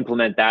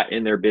implement that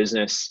in their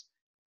business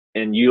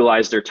and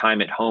utilize their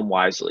time at home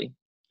wisely.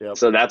 Yep.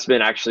 So that's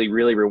been actually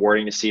really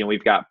rewarding to see. And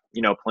we've got,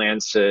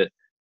 plans to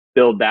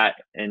build that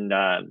and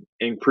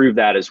improve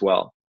that as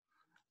well.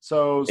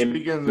 So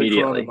speaking of the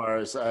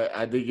coronavirus,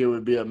 I think it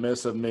would be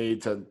amiss of me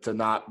to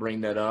not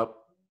bring that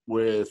up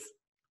with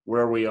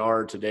where we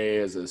are today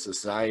as a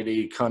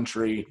society,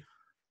 country.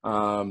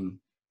 What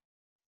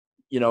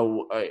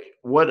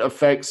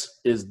effects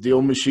is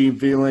DealMachine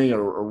feeling,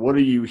 or what are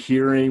you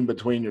hearing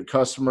between your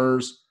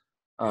customers?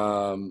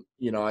 I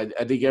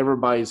think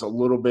everybody's a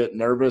little bit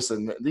nervous,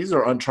 and these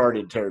are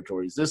uncharted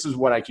territories. This is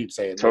what I keep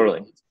saying.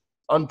 Totally. It's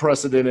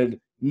unprecedented.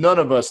 None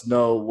of us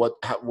know what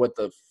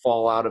the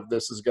fallout of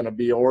this is going to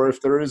be, or if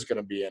there is going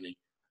to be any.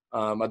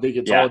 I think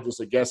it's all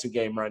just a guessing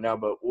game right now,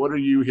 but what are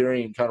you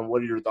hearing, and kind of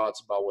what are your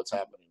thoughts about what's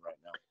happening right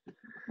now?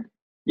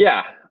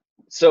 Yeah.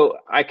 So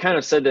I kind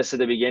of said this at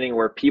the beginning,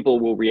 where people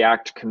will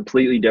react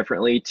completely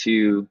differently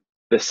to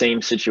the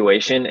same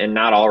situation, and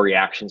not all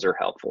reactions are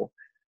helpful.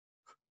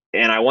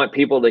 And I want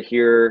people to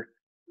hear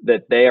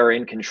that they are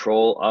in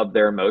control of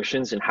their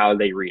emotions and how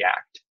they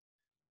react.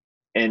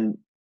 And,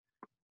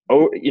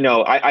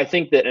 I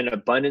think that an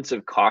abundance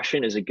of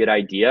caution is a good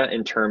idea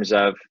in terms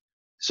of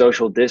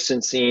social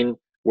distancing.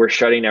 We're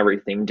shutting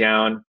everything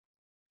down,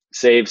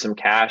 save some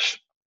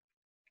cash.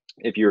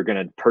 If you're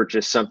going to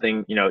purchase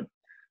something,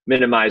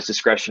 minimize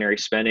discretionary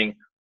spending,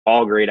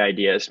 all great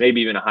ideas, maybe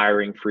even a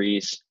hiring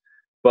freeze.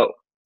 But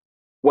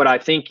what I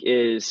think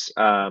is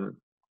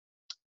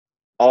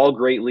all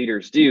great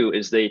leaders do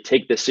is they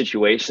take the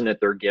situation that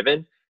they're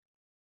given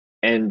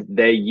and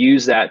they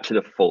use that to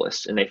the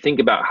fullest. And they think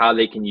about how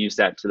they can use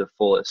that to the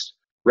fullest,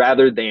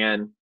 rather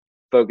than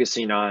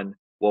focusing on,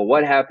 well,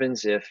 what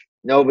happens if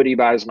nobody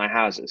buys my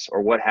houses?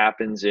 Or what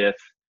happens if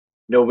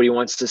nobody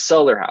wants to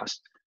sell their house?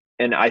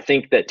 And I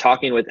think that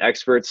talking with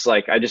experts,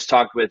 like I just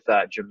talked with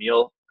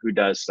Jamil, who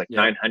does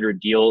 900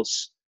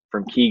 deals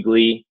from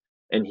Keegley,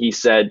 And he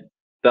said,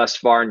 thus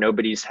far,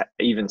 nobody's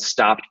even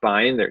stopped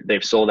buying.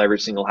 They've sold every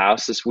single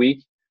house this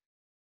week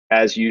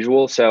as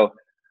usual. So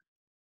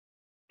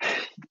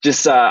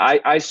just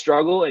I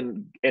struggle,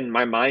 and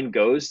my mind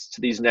goes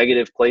to these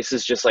negative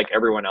places just like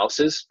everyone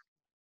else's.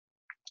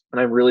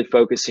 And I'm really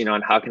focusing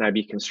on how can I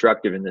be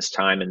constructive in this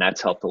time, and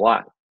that's helped a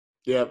lot.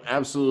 Yeah,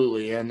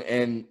 absolutely.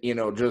 And you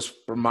know, just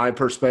from my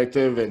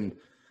perspective,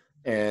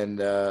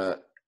 and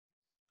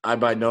I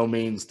by no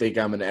means think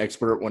I'm an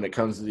expert when it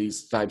comes to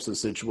these types of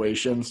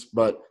situations,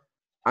 but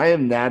I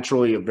am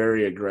naturally a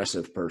very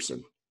aggressive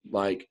person.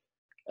 Like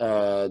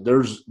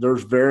there's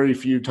very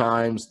few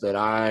times that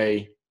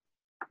I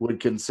would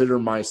consider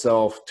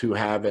myself to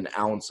have an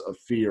ounce of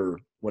fear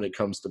when it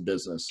comes to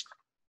business.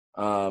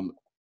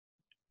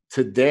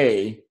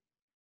 Today,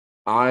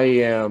 I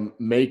am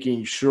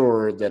making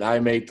sure that I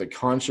make the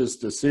conscious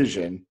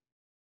decision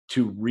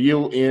to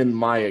reel in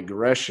my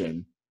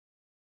aggression,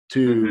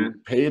 to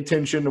pay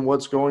attention to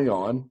what's going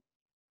on.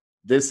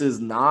 This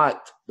is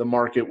not the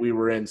market we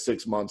were in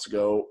 6 months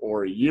ago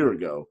or a year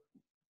ago.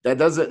 That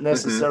doesn't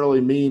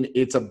necessarily mean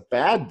it's a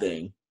bad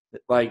thing.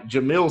 Like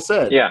Jamil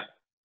said,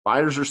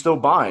 buyers are still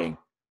buying.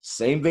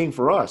 Same thing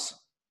for us.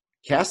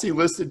 Cassie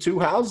listed 2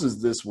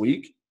 houses this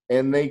week,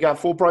 and they got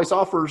full price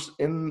offers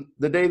in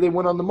the day they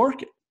went on the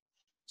market.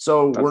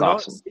 So we're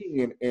not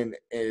seeing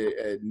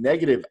a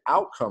negative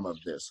outcome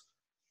of this.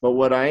 But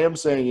what I am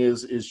saying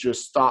is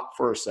just stop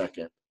for a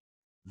second.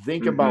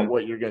 Think about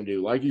what you're going to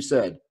do. Like you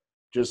said,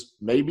 just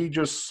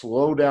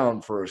slow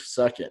down for a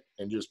second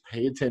and just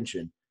pay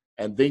attention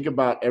and think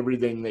about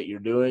everything that you're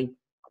doing,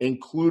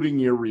 including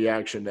your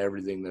reaction to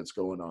everything that's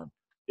going on.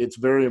 It's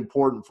very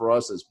important for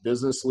us as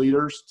business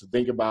leaders to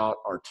think about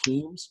our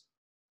teams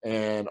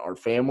and our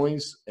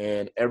families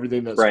and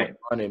everything that's going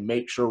on, and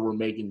make sure we're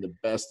making the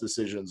best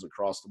decisions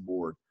across the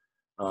board.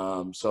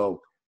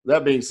 So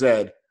that being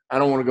said, I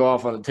don't want to go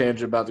off on a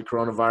tangent about the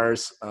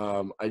coronavirus.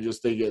 I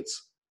just think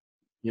it's,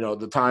 you know,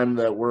 the time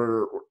that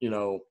we're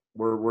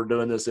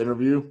doing this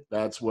interview,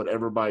 that's what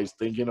everybody's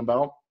thinking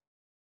about.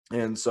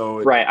 And so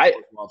it's what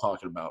I'm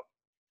talking about.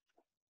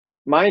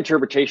 My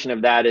interpretation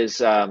of that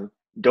is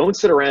don't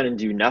sit around and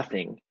do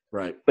nothing.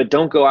 Right. But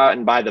don't go out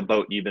and buy the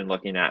boat you've been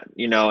looking at,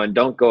 you know, and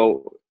don't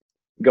go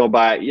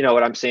buy, you know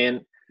what I'm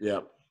saying?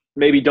 Yeah.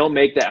 Maybe don't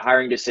make that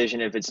hiring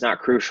decision if it's not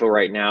crucial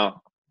right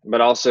now,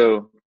 but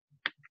also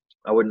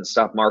I wouldn't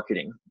stop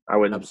marketing. I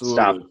wouldn't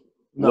stop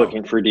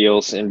looking for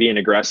deals and being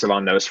aggressive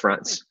on those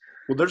fronts.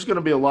 Well, there's going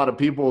to be a lot of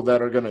people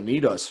that are going to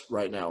need us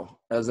right now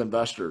as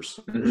investors.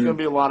 There's going to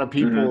be a lot of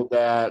people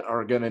that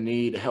are going to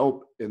need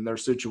help in their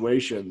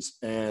situations.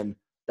 And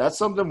that's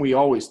something we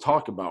always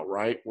talk about,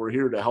 right? We're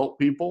here to help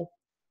people.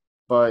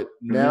 But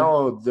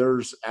now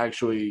this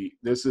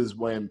is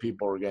when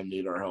people are going to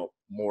need our help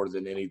more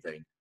than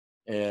anything.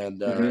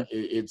 And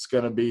it's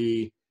going to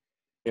be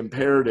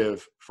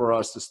imperative for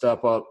us to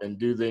step up and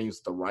do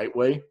things the right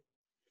way.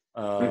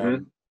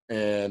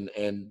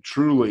 And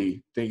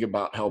truly think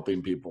about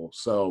helping people.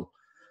 So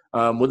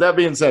with that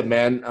being said,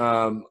 man,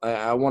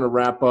 I want to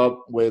wrap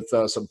up with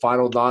some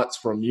final thoughts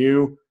from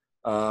you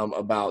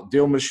about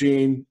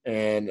DealMachine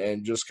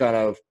and just kind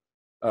of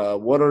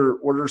what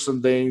are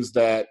some things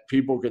that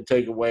people could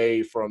take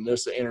away from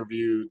this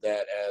interview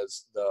that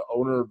as the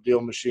owner of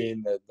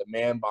DealMachine, the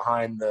man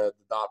behind the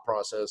thought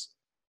process,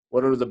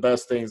 what are the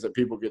best things that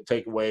people could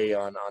take away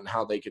on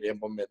how they could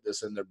implement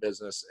this in their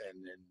business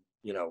and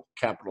you know,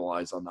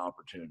 capitalize on the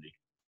opportunity?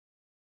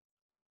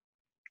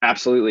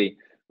 Absolutely.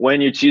 When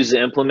you choose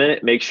to implement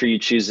it, make sure you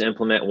choose to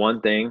implement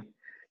one thing.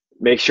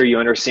 Make sure you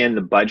understand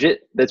the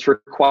budget that's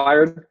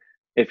required.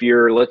 If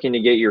you're looking to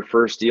get your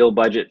first deal,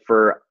 budget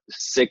for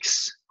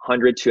 $600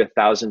 to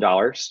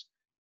 $1,000.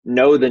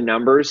 Know the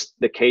numbers,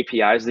 the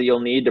KPIs that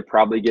you'll need to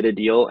probably get a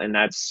deal, and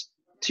that's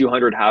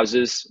 200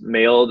 houses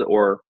mailed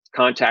or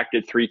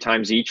contacted 3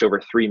 times each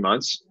over 3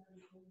 months.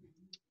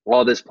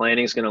 All this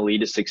planning is going to lead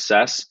to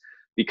success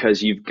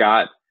because you've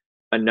got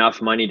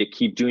enough money to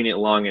keep doing it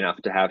long enough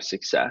to have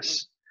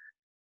success.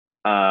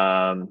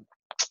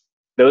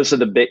 Those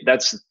are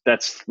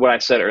that's what I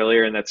said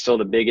earlier, and that's still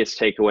the biggest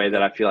takeaway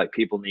that I feel like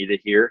people need to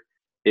hear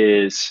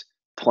is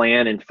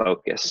plan and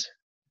focus.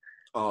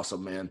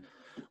 Awesome, man.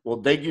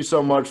 Well, thank you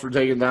so much for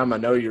taking time. I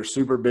know you're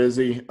super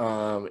busy.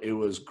 It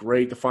was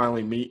great to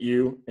finally meet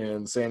you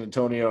in San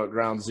Antonio at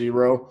Ground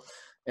Zero.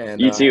 And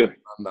you too.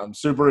 I'm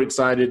super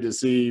excited to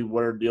see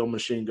where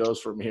DealMachine goes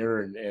from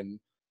here and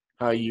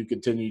how you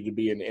continue to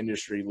be an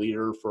industry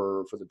leader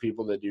for the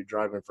people that do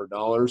driving for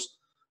dollars.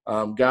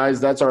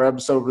 Guys, that's our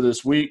episode for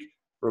this week.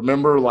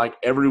 Remember, like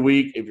every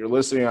week, if you're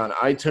listening on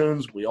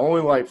iTunes, we only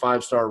like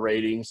 5-star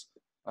ratings.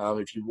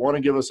 If you want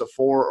to give us a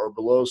 4 or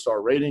below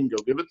star rating, go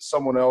give it to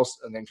someone else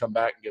and then come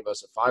back and give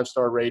us a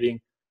 5-star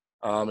rating.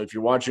 If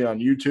you're watching on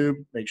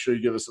YouTube, make sure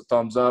you give us a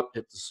thumbs up,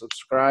 hit the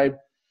subscribe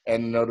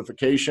and the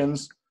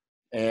notifications.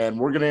 And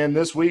we're going to end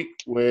this week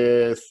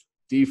with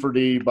D for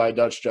D by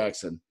Dutch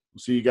Jackson. We'll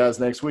see you guys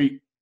next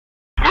week.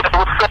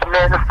 What's up,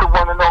 man? It's the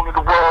one and only,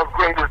 the world's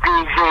greatest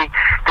DJ.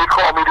 They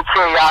call me the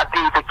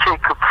KID, the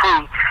Kid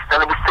Capri. Now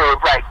let me say it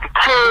right. The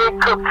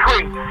Kid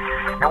Capri.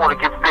 I want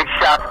to give big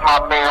shots to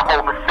my man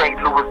holding St.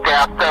 Louis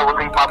down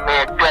thoroughly, my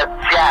man Des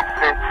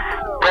Jackson,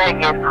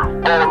 banging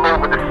all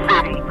over the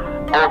city,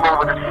 all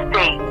over the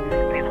state.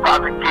 He's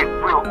about to get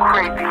real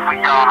crazy for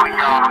y'all.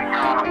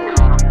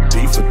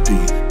 D for D,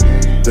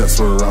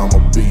 that's where I'ma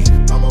be.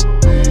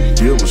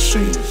 Deal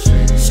machine,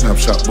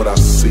 snapshot what I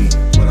see.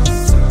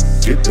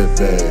 Get that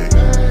bag,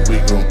 we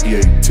gon'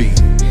 EAT.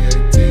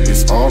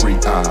 It's REI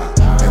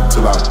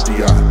until I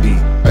DIE.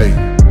 Hey,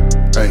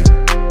 hey,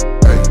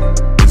 hey,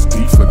 it's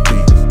D for D.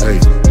 Hey,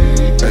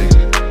 hey,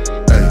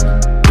 hey,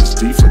 it's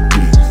D for D.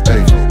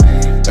 Hey,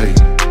 hey,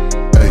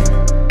 hey,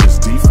 it's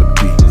D for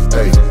D.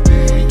 Hey,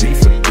 D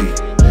for D.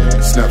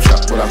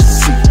 Snapshot what I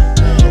see.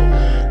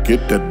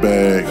 Get that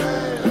bag,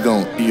 we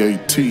gon'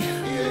 EAT.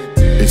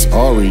 It's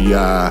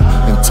REI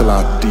until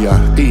I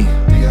DIE.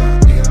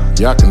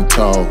 Y'all can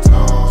talk,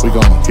 we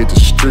gon' hit the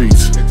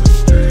streets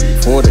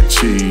for that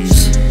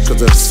cheese, cause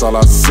that's all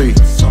I see.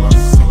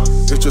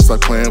 It's just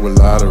like playing with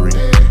lottery,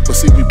 but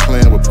see we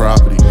playing with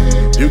property.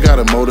 You got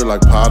it molded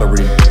like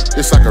pottery,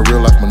 it's like a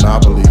real life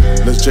monopoly.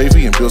 Let's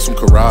JV and build some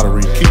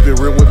camaraderie. Keep it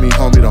real with me,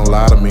 homie, don't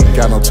lie to me.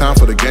 Got no time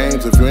for the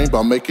games, if you ain't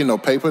about making no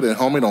paper, then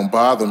homie, don't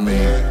bother me.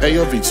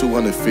 ALV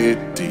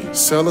 250,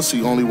 sellers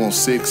he only want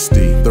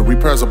 60. The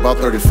repairs about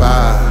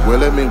 35, well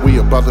that mean we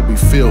about to be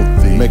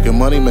filthy. Making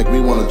money make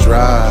me wanna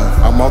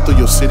drive, I'm all through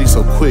your city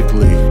so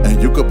quickly.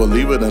 And you could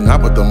believe it or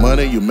not, but the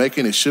money you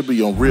making, it should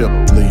be on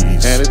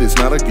Ripley's. And it is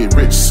not a get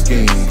rich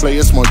scheme. Play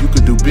it smart, you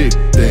could do big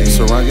things.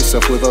 Surround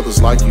yourself with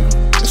others like you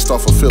and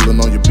start fulfilling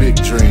on your big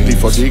dreams.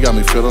 D4D got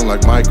me feeling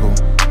like Michael,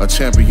 a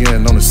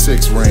champion on the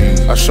 6 ring.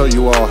 I show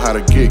you all how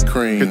to get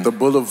cream. Hit the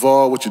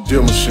boulevard with your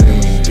deal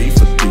machine. D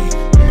for D,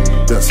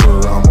 that's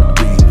where I'ma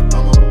be.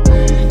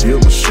 Deal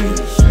machine,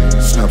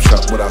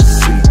 snapshot what I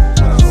see.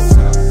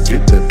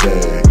 Get that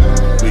bag,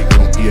 we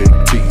gon'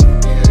 EAT.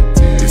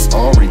 It's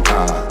REI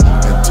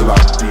until I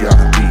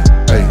DIE.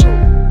 Hey,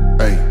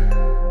 hey,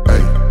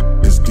 hey,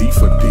 it's D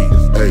for D.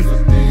 Hey,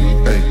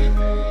 hey,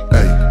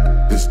 hey,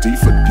 it's D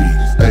for D.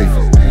 Hey,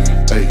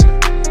 hey,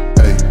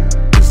 hey,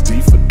 it's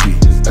D for D.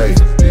 Hey,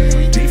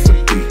 D for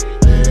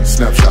D.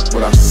 Snapshot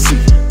what I see.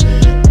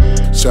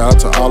 Shout out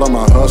to all of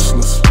my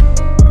hustlers.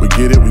 We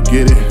get it, we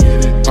get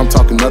it. I'm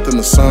talking nothing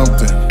to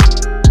something.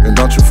 And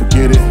don't you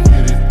forget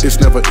it. It's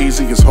never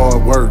easy, it's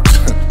hard work.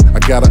 I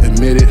gotta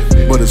admit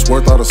it, but it's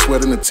worth all the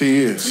sweat and the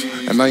tears.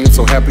 And I ain't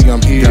so happy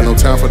I'm here. Got no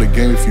time for the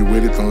game, if you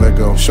with it, then let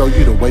go. Show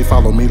you the way,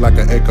 follow me like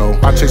an echo.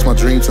 I chase my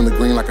dreams in the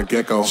green like a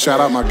gecko. Shout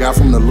out my guy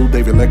from the Lou,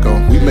 David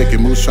Lecko. We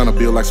making moves, trying to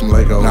build like some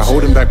Legos. Now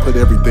holding back, put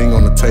everything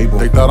on the table.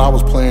 They thought I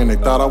was playing, they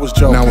thought I was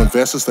joking. Now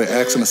investors, they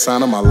asking to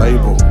sign on my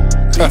label.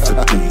 D for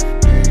D,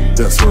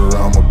 that's where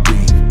I'ma be.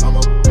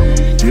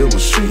 Deal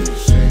machine,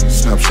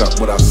 snapshot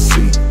what I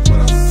see.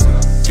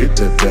 Get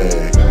that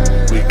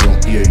bag, we gon'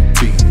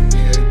 EAT.